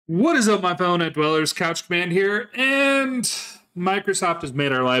What is up, my fellow net dwellers? Couch Command here, and Microsoft has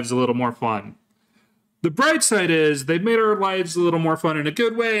made our lives a little more fun. The bright side is they've made our lives a little more fun in a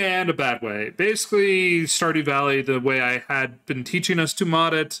good way and a bad way. Basically, Stardew Valley, the way I had been teaching us to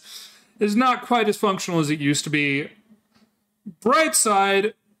mod it, is not quite as functional as it used to be. Bright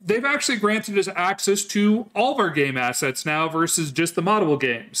side, they've actually granted us access to all of our game assets now versus just the moddable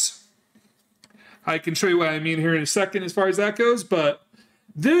games. I can show you what I mean here in a second as far as that goes, but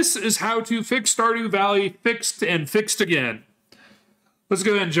this is how to fix Stardew Valley fixed and fixed again. Let's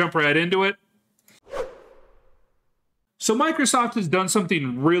go ahead and jump right into it. So Microsoft has done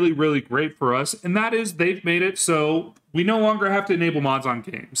something really great for us, and that is they've made it so we no longer have to enable mods on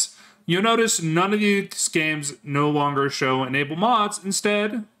games. You'll notice none of these games no longer show enable mods.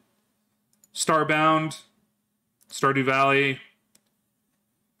 Instead, Starbound, Stardew Valley,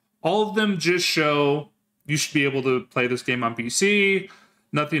 all of them just show you should be able to play this game on PC.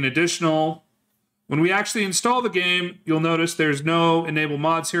 Nothing additional. When we actually install the game, you'll notice there's no enable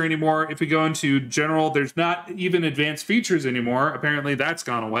mods here anymore. If we go into general, there's not even advanced features anymore. Apparently that's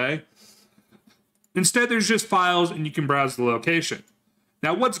gone away. Instead, there's just files and you can browse the location.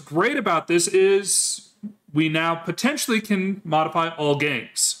 Now, what's great about this is we now potentially can modify all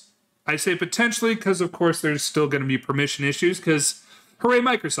games. I say potentially because, of course, there's still going to be permission issues because, hooray,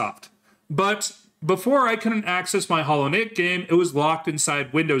 Microsoft. But before I couldn't access my Hollow Knight game, it was locked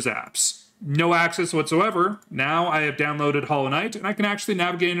inside Windows apps. No access whatsoever. Now I have downloaded Hollow Knight and I can actually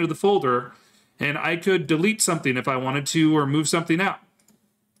navigate into the folder and I could delete something if I wanted to or move something out.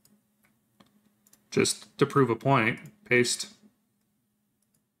 Just to prove a point, paste.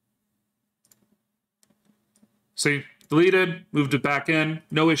 See, deleted, moved it back in,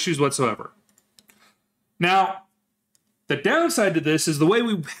 no issues whatsoever. Now, the downside to this is the way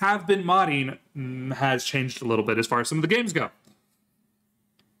we have been modding has changed a little bit as far as some of the games go.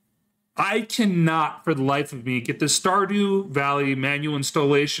 I cannot, for the life of me, get the Stardew Valley manual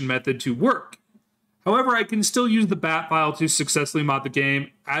installation method to work. However, I can still use the bat file to successfully mod the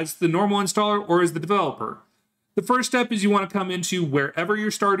game as the normal installer or as the developer. The first step is you want to come into wherever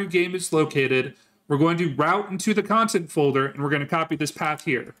your Stardew game is located. We're going to route into the content folder, and we're going to copy this path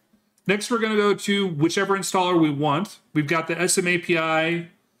here. Next, we're going to go to whichever installer we want. We've got the SMAPI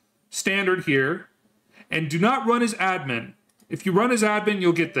standard here. And do not run as admin. If you run as admin,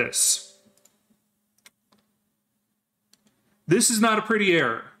 you'll get this. This is not a pretty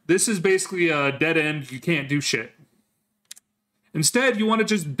error. This is basically a dead end. You can't do shit. Instead, you want to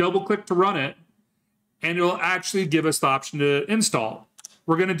just double-click to run it, and it'll actually give us the option to install.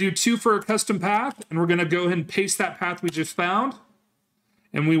 We're going to do 2 for a custom path, and we're going to go ahead and paste that path we just found.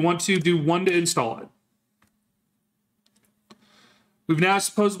 And we want to do 1 to install it. We've now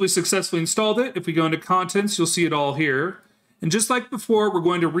supposedly successfully installed it. If we go into contents, you'll see it all here. And just like before, we're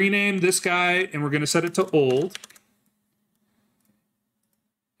going to rename this guy and we're going to set it to old.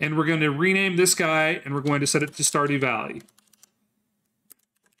 And we're going to rename this guy and we're going to set it to Stardew Valley.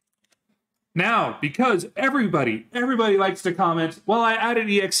 Now, because everybody likes to comment, well, I added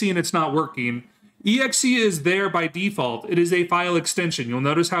EXE and it's not working. EXE is there by default. It is a file extension. You'll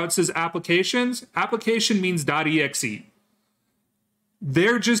notice how it says applications. Application means .exe.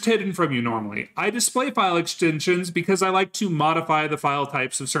 They're just hidden from you normally. I display file extensions because I like to modify the file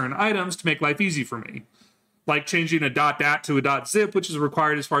types of certain items to make life easy for me. Like changing a .dat to a .zip, which is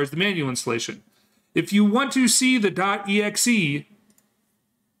required as far as the manual installation. If you want to see the .exe,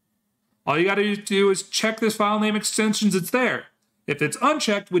 all you gotta do is check this file name extensions, it's there. If it's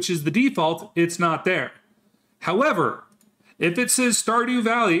unchecked, which is the default, it's not there. However, if it says Stardew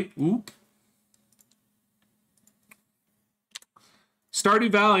Valley,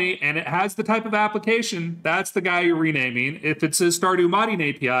 Stardew Valley, and it has the type of application, that's the guy you're renaming. If it says Stardew Modding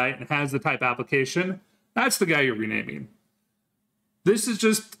API and has the type application, that's the guy you're renaming. This is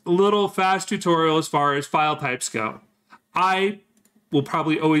just a little fast tutorial as far as file types go. I will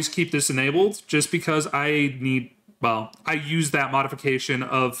probably always keep this enabled just because I use that modification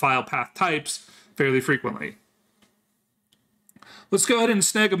of file path types fairly frequently. Let's go ahead and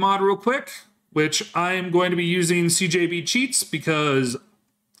snag a mod real quick, which I am going to be using CJB cheats because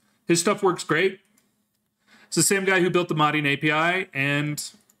his stuff works great. It's the same guy who built the modding API, and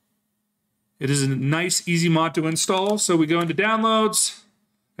it is a nice, easy mod to install. So we go into downloads.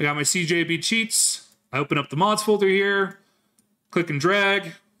 I got my CJB cheats. I open up the mods folder here, click and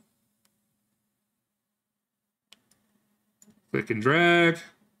drag. Click and drag.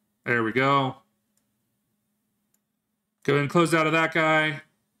 There we go. Go ahead and close out of that guy.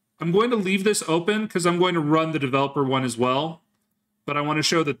 I'm going to leave this open because I'm going to run the developer one as well. But I want to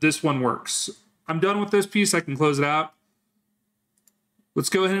show that this one works. I'm done with this piece. I can close it out. Let's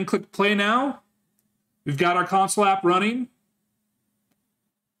go ahead and click play now. We've got our console app running.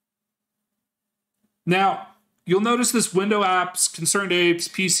 Now, you'll notice this window apps, concerned apes,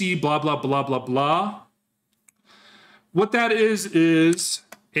 PC, blah, blah, blah, blah, blah. What that is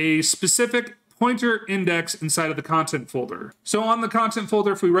a specific pointer index inside of the content folder. So on the content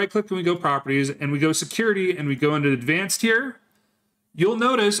folder, if we right click and we go properties and we go security and we go into advanced here, you'll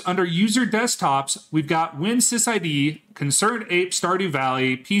notice under user desktops, we've got WinSysID, concerned ape, Stardew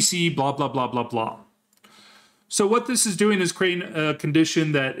Valley, PC, blah, blah, blah, blah, blah. So what this is doing is creating a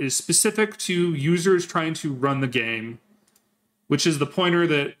condition that is specific to users trying to run the game, which is the pointer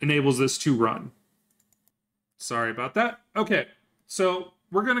that enables this to run. Sorry about that. Okay, so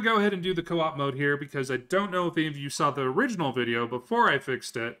we're going to go ahead and do the co-op mode here because I don't know if any of you saw the original video before I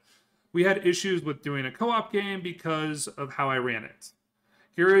fixed it. We had issues with doing a co-op game because of how I ran it.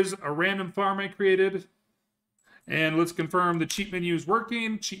 Here is a random farm I created. And let's confirm the cheat menu is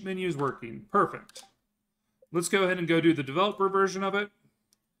working. Cheat menu is working. Perfect. Let's go ahead and go do the developer version of it.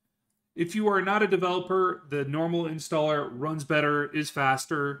 If you are not a developer, the normal installer runs better, is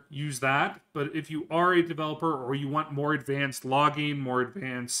faster, use that. But if you are a developer or you want more advanced logging, more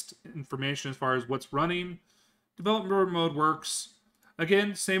advanced information as far as what's running, developer mode works.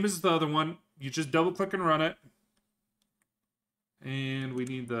 Again, same as the other one. You just double click and run it. And we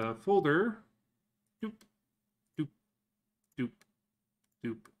need the folder. Doop, doop, doop,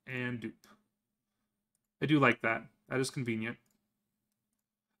 doop, and doop. I do like that. That is convenient.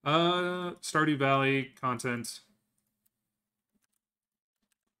 Stardew Valley content.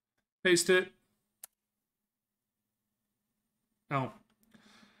 Paste it. Oh.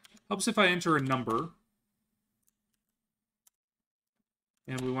 Helps if I enter a number.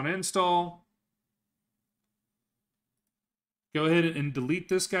 And we want to install. Go ahead and delete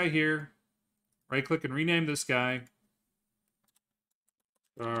this guy here. Right click and rename this guy.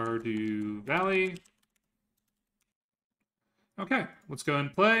 Stardew Valley. Okay, let's go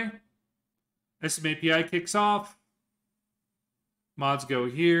and play. SMAPI kicks off. Mods go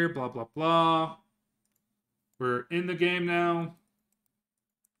here, blah, blah, blah. We're in the game now.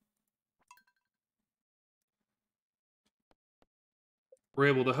 We're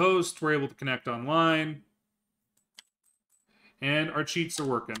able to host. We're able to connect online. And our cheats are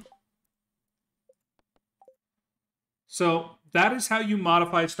working. So that is how you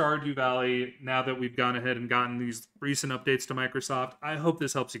modify Stardew Valley now that we've gone ahead and gotten these recent updates to Microsoft. I hope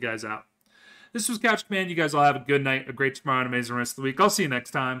this helps you guys out. This was Couch Command. You guys all have a good night, a great tomorrow, and amazing rest of the week. I'll see you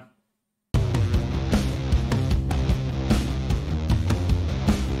next time.